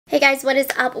Hey guys, what is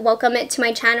up? Welcome to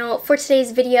my channel. For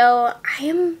today's video,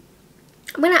 I'm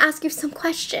gonna ask you some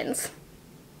questions.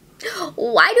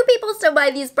 Why do people still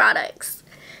buy these products?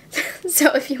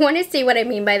 So if you want to see what I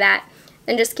mean by that,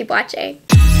 then just keep watching.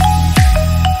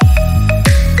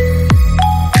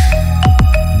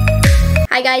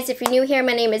 Hi guys, if you're new here,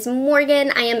 my name is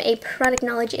Morgan. I am a product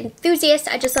knowledge enthusiast.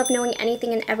 I just love knowing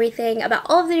anything and everything about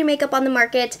all of the new makeup on the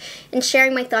market and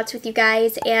sharing my thoughts with you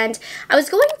guys. And I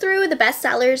was going through the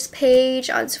bestsellers page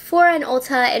on Sephora and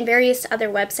Ulta and various other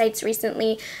websites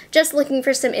recently, just looking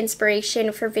for some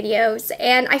inspiration for videos.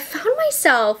 And I found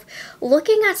myself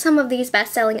looking at some of these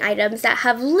best-selling items that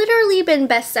have literally been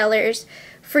bestsellers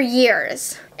for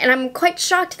years. And I'm quite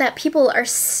shocked that people are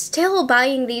still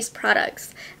buying these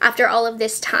products after all of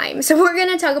this time. So we're going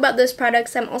to talk about those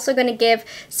products. I'm also going to give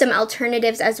some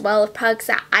alternatives as well of products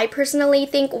that I personally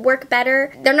think work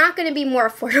better. They're not going to be more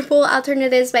affordable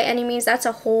alternatives by any means. That's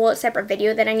a whole separate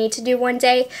video that I need to do one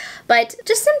day. But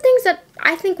just some things that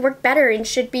I think work better and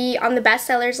should be on the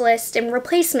bestsellers list in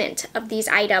replacement of these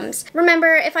items.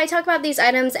 Remember, if I talk about these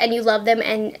items and you love them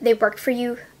and they work for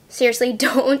you, seriously,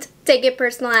 don't take it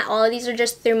personal at all. These are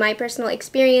just through my personal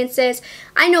experiences.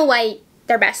 I know why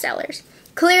they're bestsellers.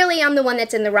 Clearly, I'm the one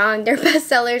that's in the wrong. They're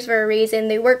bestsellers for a reason.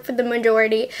 They work for the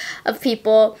majority of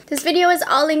people. This video is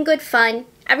all in good fun.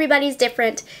 Everybody's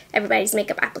different. Everybody's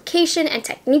makeup application and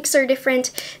techniques are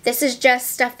different. This is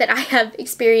just stuff that I have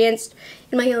experienced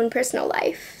in my own personal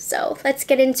life. So let's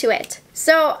get into it.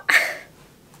 So,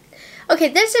 okay,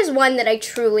 this is one that I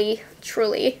truly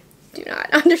do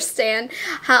not understand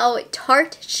how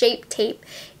Tarte Shape Tape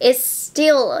is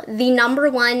still the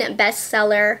 #1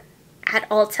 bestseller at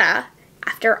Ulta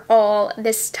after all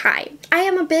this time. I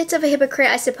am a bit of a hypocrite,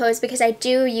 I suppose, because I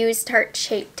do use Tarte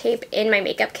Shape Tape in my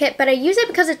makeup kit, but I use it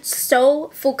because it's so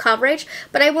full coverage,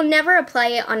 but I will never apply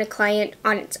it on a client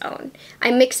on its own.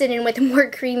 I mix it in with a more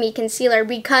creamy concealer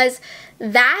because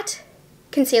that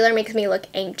concealer makes me look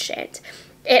ancient.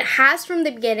 It has from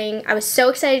the beginning. I was so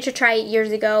excited to try it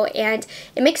years ago, and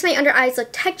it makes my under eyes look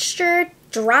textured,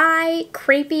 dry,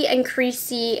 crepey, and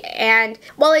creasy. And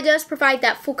while it does provide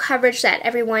that full coverage that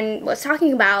everyone was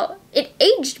talking about, it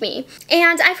aged me.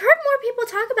 And I've heard more people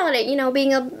talk about it, you know,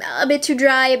 being a bit too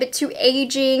dry, a bit too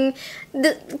aging.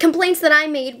 The complaints that I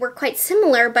made were quite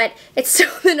similar, but it's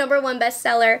still the #1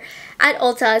 bestseller at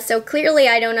Ulta, so clearly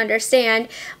I don't understand.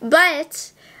 But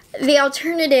the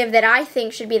alternative that I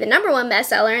think should be the #1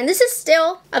 bestseller, and this is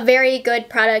still a very good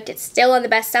product, it's still on the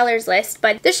bestsellers list,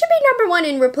 but this should be #1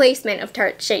 in replacement of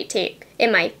Tarte Shape Tape,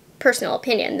 in my personal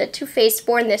opinion, the Too Faced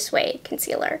Born This Way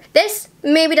concealer. This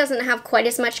maybe doesn't have quite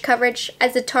as much coverage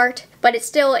as the Tarte, but it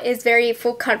still is very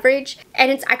full coverage, and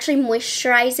it's actually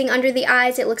moisturizing under the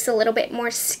eyes. It looks a little bit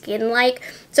more skin-like.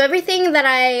 So everything that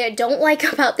I don't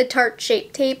like about the Tarte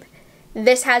Shape Tape,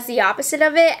 this has the opposite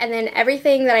of it, and then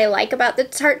everything that I like about the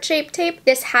Tarte Shape Tape,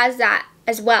 this has that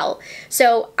as well.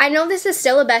 So I know this is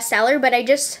still a bestseller, but I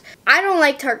don't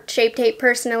like Tarte Shape Tape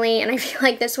personally, and I feel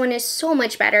like this one is so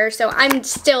much better. So I'm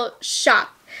still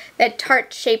shocked that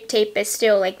Tarte Shape Tape is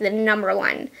still like the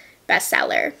 #1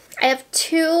 bestseller. I have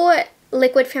 2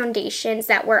 liquid foundations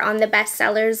that were on the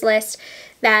bestsellers list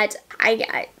that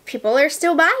people are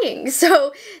still buying.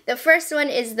 So the first one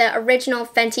is the original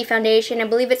Fenty foundation. I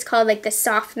believe it's called like the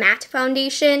Soft Matte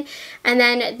Foundation. And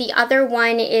then the other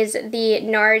one is the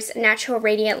NARS Natural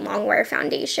Radiant Longwear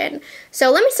Foundation.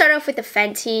 So let me start off with the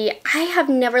Fenty. I have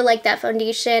never liked that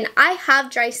foundation. I have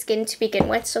dry skin to begin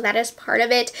with, so that is part of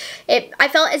it. I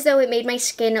felt as though it made my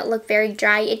skin look very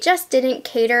dry. It just didn't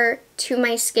cater to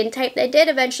my skin type. They did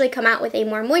eventually come out with a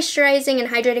more moisturizing and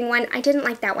hydrating one. I didn't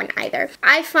like that one either.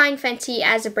 I find Fenty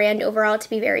as a brand overall to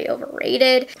be very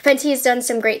overrated. Fenty has done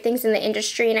some great things in the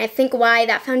industry, and I think why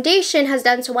that foundation has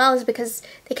done so well is because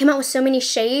they came out with so many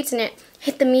shades and it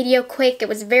hit the media quick. It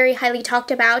was very highly talked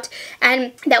about,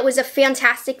 and that was a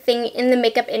fantastic thing in the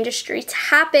makeup industry to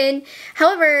happen.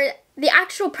 However, the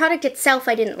actual product itself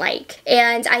I didn't like,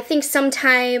 and I think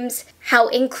sometimes how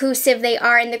inclusive they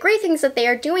are and the great things that they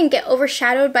are doing get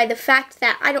overshadowed by the fact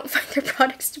that I don't find their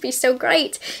products to be so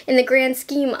great in the grand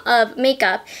scheme of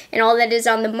makeup and all that is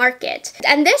on the market.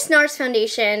 And this NARS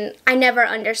foundation, I never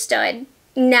understood.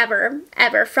 Never,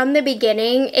 ever. From the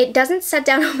beginning, it doesn't set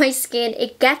down on my skin.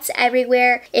 It gets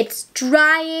everywhere. It's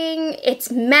drying. It's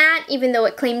matte, even though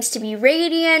it claims to be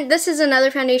radiant. This is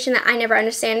another foundation that I never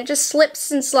understand. It just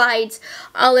slips and slides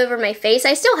all over my face.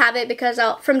 I still have it because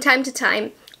from time to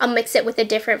time, I'll mix it with a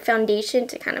different foundation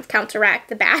to kind of counteract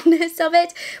the badness of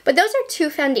it. But those are 2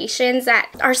 foundations that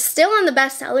are still on the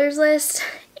bestsellers list.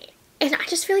 and I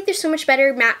just feel like there's so much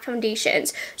better matte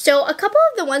foundations. So a couple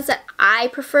of the ones that I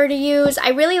prefer to use, I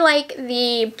really like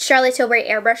the Charlotte Tilbury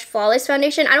Airbrush Flawless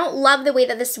Foundation. I don't love the way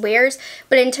that this wears,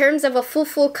 but in terms of a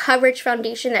full coverage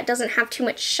foundation that doesn't have too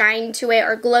much shine to it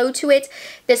or glow to it,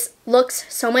 this looks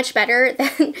so much better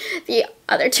than the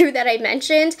other two that I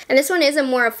mentioned. And this one is a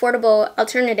more affordable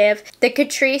alternative. The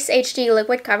Catrice HD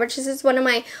Liquid Coverage, this is one of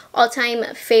my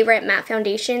all-time favorite matte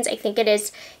foundations. I think it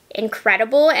is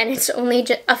incredible, and it's only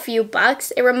just a few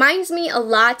bucks. It reminds me a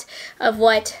lot of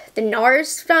what the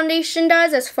NARS foundation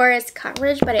does as far as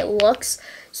coverage, but it looks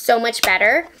so much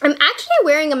better. I'm actually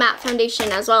wearing a matte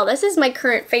foundation as well. This is my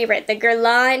current favorite, the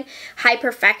Guerlain High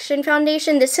Perfection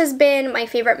Foundation. This has been my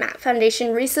favorite matte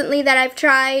foundation recently that I've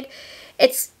tried.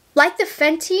 It's like the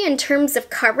Fenty in terms of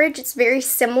coverage. It's very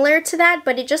similar to that,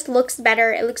 but it just looks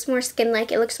better. It looks more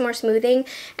skin-like, it looks more smoothing,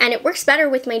 and it works better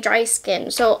with my dry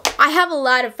skin. So I have a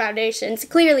lot of foundations,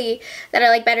 clearly, that I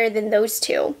like better than those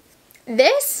two.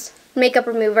 This makeup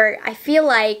remover, I feel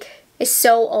like, is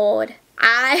so old.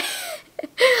 I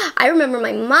remember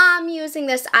my mom using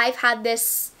this. I've had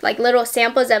this, like, little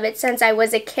samples of it since I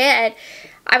was a kid.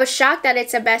 I was shocked that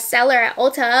it's a bestseller at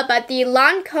Ulta, but the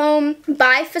Lancome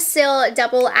Bifacil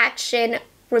Double Action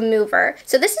Remover.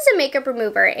 So this is a makeup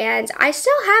remover, and I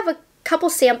still have a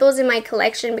couple samples in my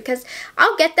collection because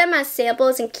I'll get them as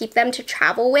samples and keep them to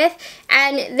travel with,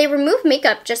 and they remove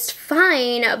makeup just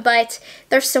fine, but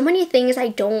there's so many things I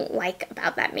don't like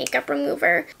about that makeup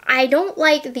remover. I don't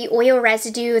like the oil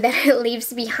residue that it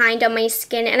leaves behind on my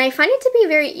skin, and I find it to be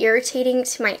very irritating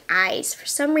to my eyes. For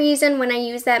some reason, when I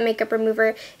use that makeup remover,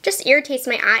 it just irritates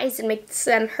my eyes and makes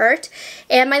them hurt.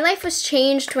 And my life was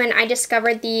changed when I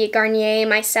discovered the Garnier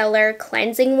Micellar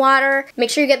Cleansing Water.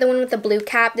 Make sure you get the one with the blue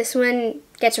cap. This one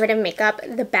gets rid of makeup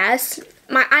the best.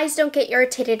 My eyes don't get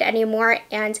irritated anymore,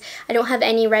 and I don't have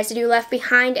any residue left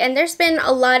behind. And there's been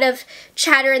a lot of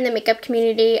chatter in the makeup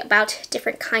community about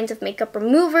different kinds of makeup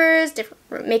removers,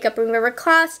 different makeup remover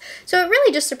cloths. So it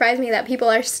really just surprised me that people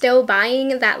are still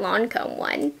buying that Lancome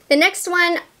one. The next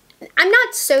one, I'm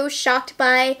not so shocked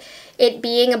by it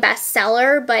being a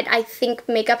bestseller, but I think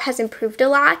makeup has improved a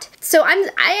lot. So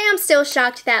I am still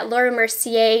shocked that Laura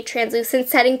Mercier Translucent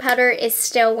Setting Powder is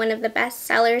still one of the best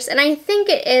sellers, and I think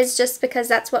it is just because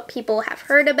that's what people have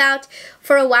heard about.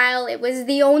 For a while, it was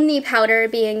the only powder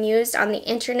being used on the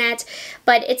internet,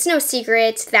 but it's no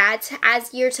secret that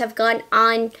as years have gone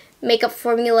on, makeup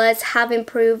formulas have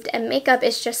improved and makeup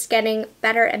is just getting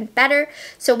better and better.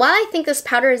 So while I think this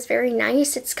powder is very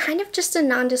nice, it's kind of just a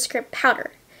nondescript powder.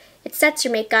 It sets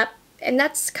your makeup, and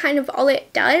that's kind of all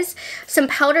it does. Some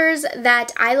powders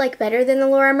that I like better than the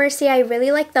Laura Mercier, I really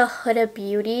like the Huda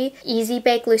Beauty Easy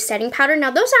Bake Loose Setting Powder.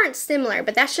 Now those aren't similar,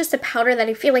 but that's just a powder that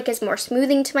I feel like is more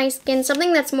smoothing to my skin.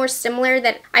 Something that's more similar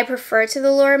that I prefer to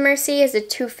the Laura Mercier is the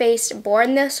Too Faced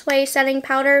Born This Way Setting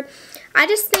Powder. I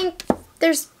just think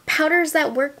there's powders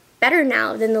that work better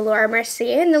now than the Laura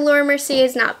Mercier, and the Laura Mercier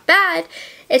is not bad.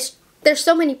 There's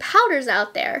so many powders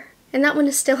out there, and that one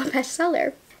is still a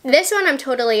bestseller. This one I'm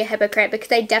totally a hypocrite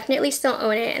because I definitely still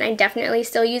own it and I definitely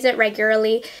still use it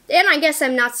regularly. And I guess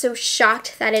I'm not so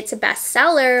shocked that it's a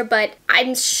bestseller, but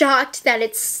I'm shocked that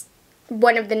it's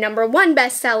one of the #1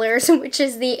 bestsellers, which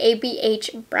is the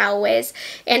ABH Brow Wiz.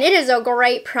 And it is a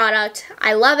great product.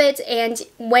 I love it, and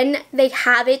when they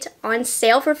have it on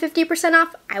sale for 50%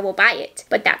 off, I will buy it.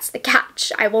 But that's the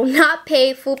catch. I will not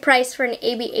pay full price for an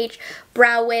ABH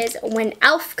Brow Wiz. When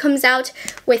e.l.f. comes out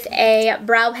with a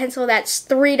brow pencil that's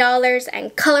 $3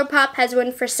 and ColourPop has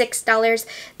one for $6,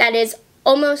 that is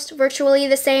almost virtually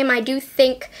the same. I do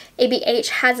think ABH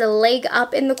has a leg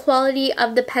up in the quality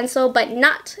of the pencil, but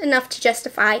not enough to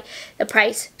justify the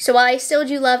price. So while I still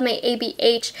do love my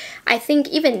ABH, I think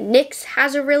even NYX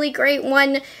has a really great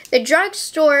one. The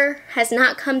drugstore has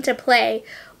not come to play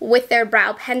with their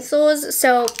brow pencils.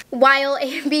 So while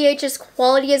ABH's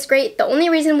quality is great, the only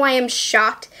reason why I'm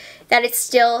shocked that it's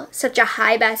still such a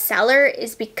high bestseller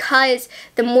is because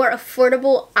the more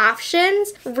affordable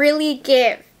options really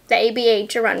give the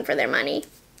ABH a run for their money.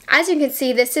 As you can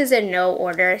see, this is a no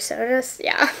order, so just,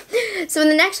 yeah. So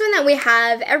the next one that we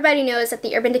have, everybody knows that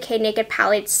the Urban Decay Naked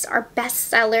Palettes are best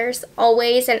sellers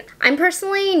always, and I'm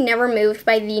personally never moved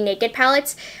by the Naked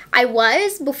Palettes. I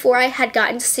was before I had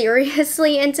gotten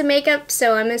seriously into makeup,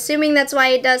 so I'm assuming that's why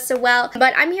it does so well.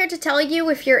 But I'm here to tell you,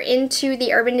 if you're into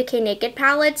the Urban Decay Naked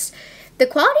Palettes, the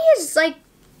quality is like,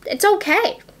 it's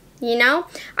okay. you know?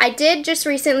 I did just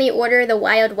recently order the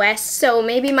Wild West, so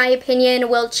maybe my opinion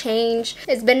will change.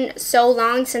 It's been so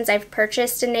long since I've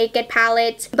purchased a Naked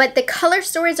palette, but the color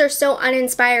stories are so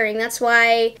uninspiring. That's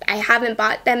why I haven't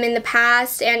bought them in the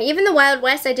past, and even the Wild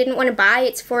West I didn't want to buy.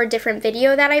 It's for a different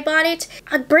video that I bought it.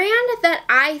 A brand that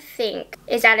I think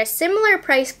is at a similar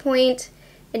price point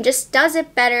and just does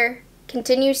it better,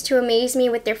 continues to amaze me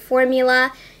with their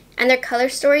formula and their color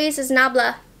stories, is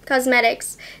Nabla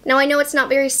Cosmetics. Now I know it's not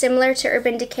very similar to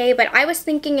Urban Decay, but I was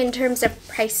thinking in terms of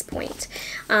price point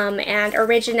and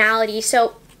originality.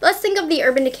 So let's think of the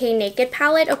Urban Decay Naked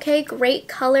palette. Okay, great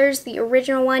colors, the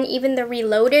original one, even the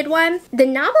reloaded one. The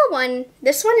Nabla one,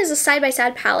 this one is a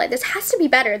side-by-side palette. This has to be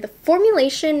better. The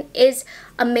formulation is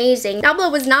amazing.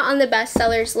 Nabla was not on the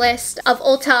bestsellers list of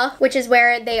Ulta, which is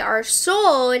where they are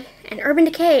sold, and Urban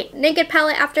Decay, Naked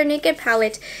palette after Naked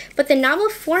palette. But the Nabla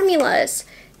formulas,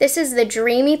 this is the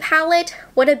Dreamy palette.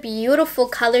 What a beautiful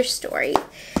color story.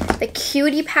 The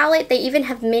Cutie palette, they even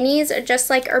have minis just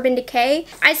like Urban Decay.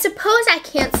 I suppose I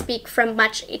can't speak from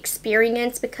much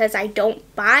experience because I don't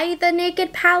buy the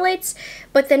Naked palettes,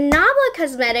 but the Nabla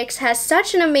Cosmetics has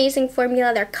such an amazing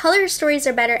formula. Their color stories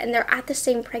are better and they're at the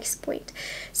same price point.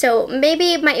 So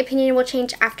maybe my opinion will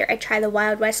change after I try the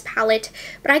Wild West palette,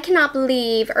 but I cannot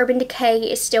believe Urban Decay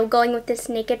is still going with this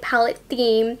Naked palette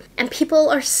theme and people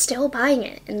are still buying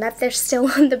it and that they're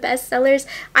still on the bestsellers.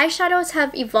 Eyeshadows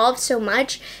have evolved so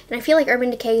much, and I feel like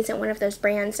Urban Decay isn't one of those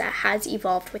brands that has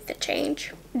evolved with the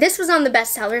change. This was on the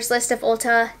bestsellers list of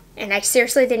Ulta, and I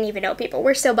seriously didn't even know people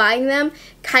were still buying them.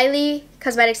 Kylie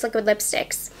Cosmetics liquid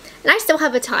lipsticks. And I still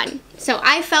have a ton. So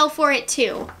I fell for it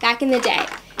too, back in the day.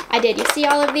 I did. You see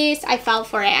all of these? I fell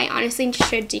for it. I honestly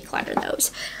should declutter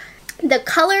those. The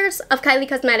colors of Kylie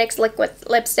Cosmetics liquid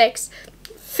lipsticks,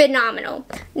 phenomenal.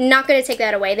 Not going to take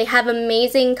that away. They have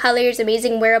amazing colors,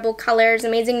 amazing wearable colors,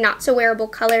 amazing not so wearable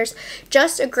colors.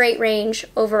 Just a great range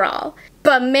overall.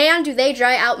 But man, do they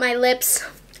dry out my lips.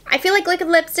 I feel like liquid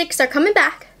lipsticks are coming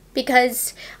back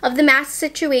because of the mask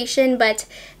situation, but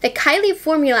the Kylie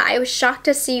formula I was shocked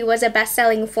to see was a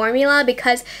best-selling formula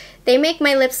because they make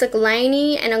my lips look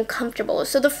liney and uncomfortable.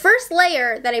 So the first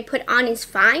layer that I put on is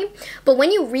fine, but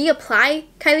when you reapply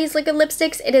Kylie's liquid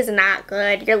lipsticks, it is not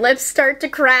good. Your lips start to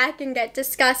crack and get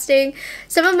disgusting.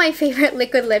 Some of my favorite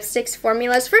liquid lipsticks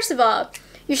formulas, first of all,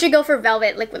 you should go for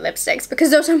Velvet liquid lipsticks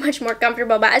because those are much more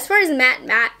comfortable. But as far as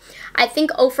matte, I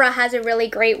think Ofra has a really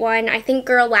great one. I think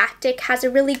Girl Lactic has a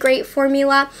really great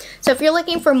formula. So if you're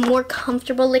looking for more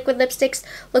comfortable liquid lipsticks,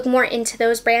 look more into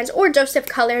those brands. Or Joseph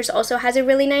Colors also has a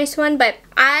really nice one. But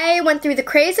I went through the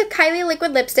craze of Kylie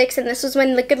liquid lipsticks, and this was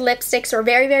when liquid lipsticks were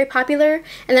very, very popular.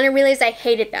 And then I realized I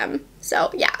hated them.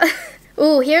 So yeah.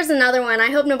 Ooh, here's another one.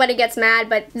 I hope nobody gets mad,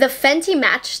 but the Fenty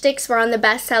matchsticks were on the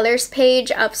bestsellers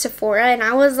page of Sephora, and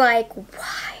I was like,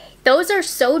 why? Those are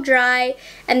so dry,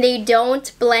 and they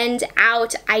don't blend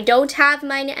out. I don't have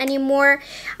mine anymore.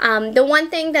 The one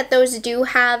thing that those do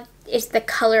have is the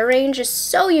color range is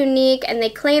so unique, and they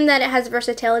claim that it has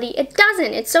versatility. It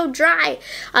doesn't. It's so dry.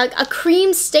 A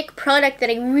cream stick product that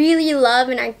I really love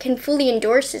and I can fully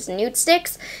endorse is Nude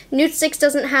Sticks. Nude Sticks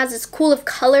doesn't have as cool of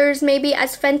colors maybe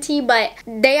as Fenty, but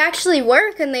they actually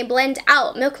work and they blend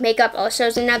out. Milk Makeup also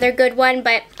is another good one,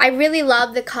 but I really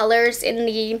love the colors in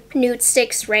the Nude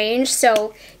Sticks range.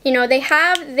 So, you know, they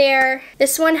have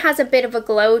this one has a bit of a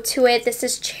glow to it. This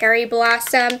is Cherry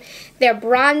Blossom. Their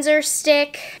bronzer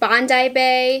stick, Bondi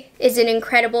Bay, is an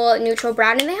incredible neutral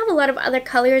brown, and they have a lot of other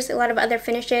colors, a lot of other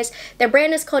finishes. Their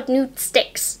brand is called Nude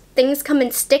Sticks. Things come in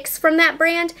sticks from that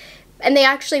brand, and they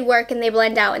actually work and they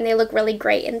blend out and they look really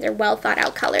great and they're well thought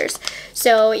out colors.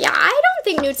 So yeah, I don't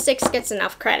think Nude Sticks gets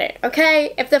enough credit,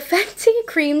 okay? If the Fenty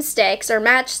cream sticks or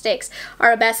match sticks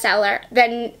are a bestseller,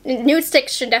 then Nude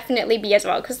Sticks should definitely be as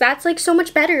well, because that's like so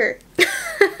much better.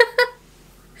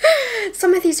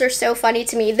 Some of these are so funny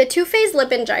to me. The Too Faced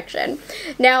lip injection.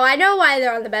 Now, I know why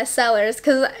they're on the bestsellers,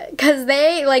 because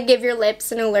they like give your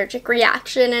lips an allergic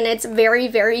reaction and it's very,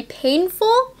 very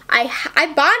painful.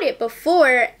 I bought it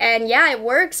before, and yeah, it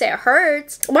works, it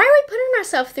hurts. Why are we putting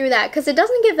ourselves through that? Because it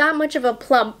doesn't give that much of a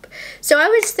plump. So I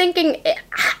was thinking,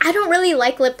 I don't really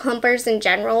like lip plumpers in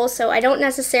general, so I don't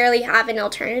necessarily have an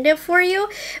alternative for you.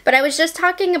 But I was just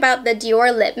talking about the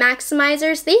Dior Lip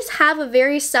Maximizers. These have a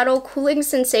very subtle cooling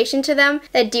sensation to them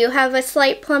that do have a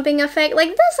slight plumping effect. Like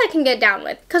this I can get down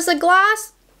with, because the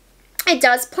gloss, it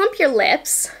does plump your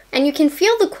lips, and you can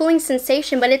feel the cooling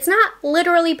sensation, but it's not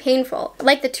literally painful,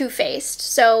 like the Too Faced.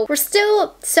 So we're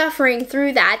still suffering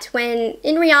through that, when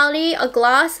in reality, a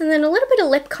gloss and then a little bit of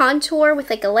lip contour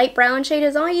with like a light brown shade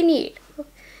is all you need.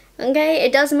 Okay,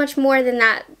 it does much more than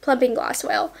that plumping gloss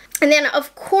will. And then,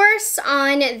 of course,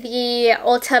 on the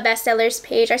Ulta bestsellers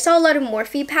page, I saw a lot of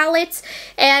Morphe palettes,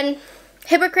 and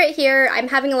hypocrite here, I'm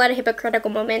having a lot of hypocritical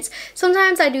moments.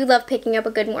 Sometimes I do love picking up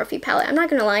a good Morphe palette. I'm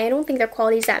not gonna lie, I don't think their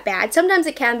quality is that bad. Sometimes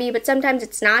it can be, but sometimes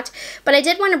it's not. But I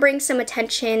did want to bring some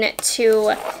attention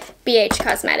to BH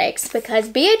Cosmetics, because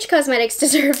BH Cosmetics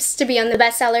deserves to be on the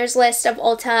bestsellers list of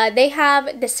Ulta. They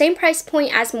have the same price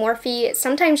point as Morphe,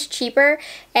 sometimes cheaper,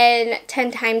 and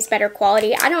 10 times better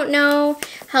quality. I don't know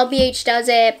how BH does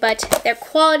it, but their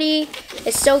quality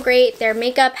is so great. Their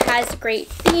makeup has great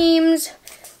themes,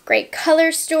 great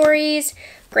color stories,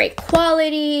 great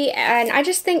quality, and I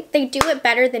just think they do it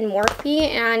better than Morphe.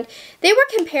 And they were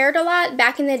compared a lot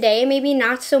back in the day, maybe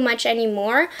not so much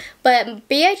anymore, but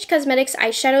BH Cosmetics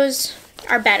eyeshadows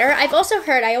are better. I've also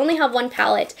heard, I only have one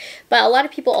palette, but a lot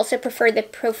of people also prefer the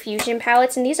Profusion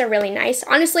palettes, and these are really nice.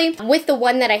 Honestly, with the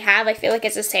one that I have, I feel like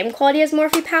it's the same quality as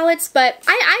Morphe palettes, but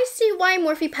I see why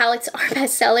Morphe palettes are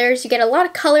bestsellers. You get a lot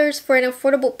of colors for an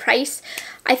affordable price.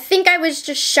 I think I was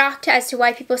just shocked as to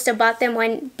why people still bought them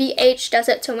when BH does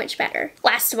it so much better.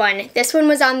 Last one. This one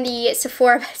was on the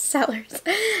Sephora bestsellers.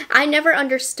 I never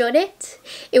understood it.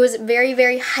 It was very,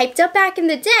 very hyped up back in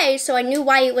the day, so I knew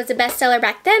why it was a bestseller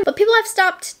back then, but people have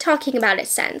stopped talking about it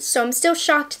since, so I'm still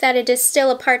shocked that it is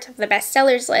still a part of the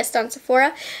bestsellers list on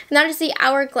Sephora, and that is the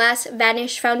Hourglass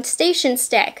Vanish Foundation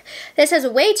Stick. This has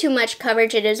way too much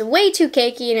coverage, it is way too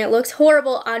cakey, and it looks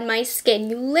horrible on my skin.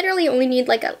 You literally only need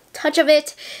like a touch of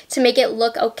it to make it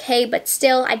look okay, but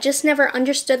still, I just never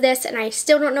understood this, and I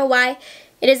still don't know why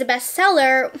it is a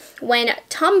bestseller when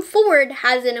Tom Ford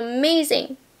has an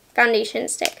amazing foundation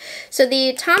stick. So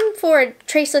the Tom Ford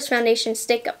Traceless Foundation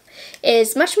Stick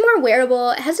is much more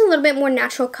wearable. It has a little bit more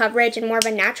natural coverage and more of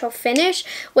a natural finish,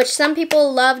 which some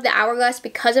people love the Hourglass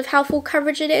because of how full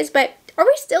coverage it is, but are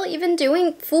we still even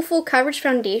doing full coverage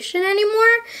foundation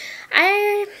anymore?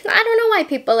 I don't know why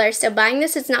people are still buying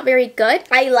this. It's not very good.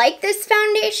 I like this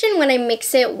foundation when I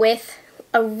mix it with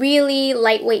a really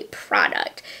lightweight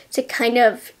product to kind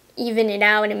of even it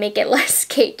out and make it less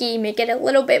cakey, make it a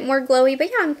little bit more glowy.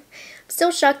 But yeah, I'm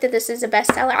still shocked that this is a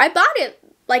bestseller. I bought it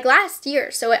like last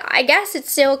year, so I guess it's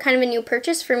still kind of a new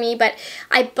purchase for me, but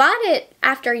I bought it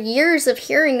after years of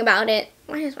hearing about it.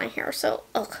 Why is my hair so,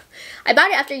 ugh. I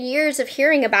bought it after years of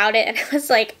hearing about it, and I was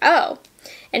like, oh.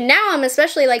 And now I'm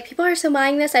especially like, people are still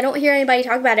buying this. I don't hear anybody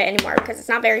talk about it anymore because it's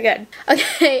not very good.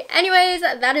 Okay, anyways,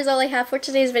 that is all I have for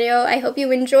today's video. I hope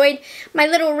you enjoyed my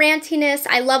little rantiness.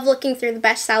 I love looking through the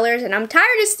bestsellers, and I'm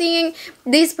tired of seeing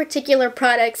these particular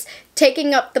products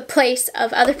taking up the place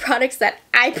of other products that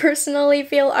I personally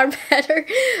feel are better.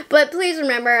 But please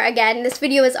remember, again, this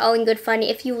video is all in good fun.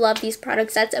 If you love these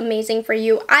products, that's amazing for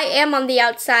you. I am on the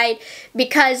outside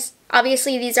because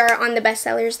obviously these are on the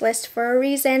bestsellers list for a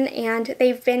reason, and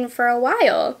they've been for a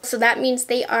while. So that means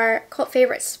they are cult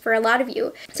favorites for a lot of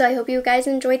you. So I hope you guys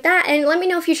enjoyed that, and let me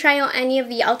know if you try out any of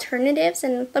the alternatives,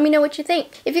 and let me know what you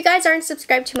think. If you guys aren't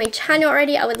subscribed to my channel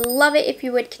already, I would love it if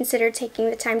you would consider taking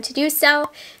the time to do so.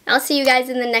 I'll see you guys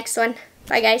in the next one.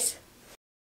 Bye, guys.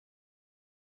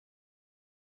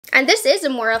 And this is a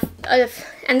more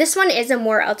this one is a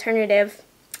more alternative.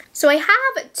 So I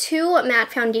have two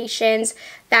matte foundations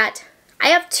that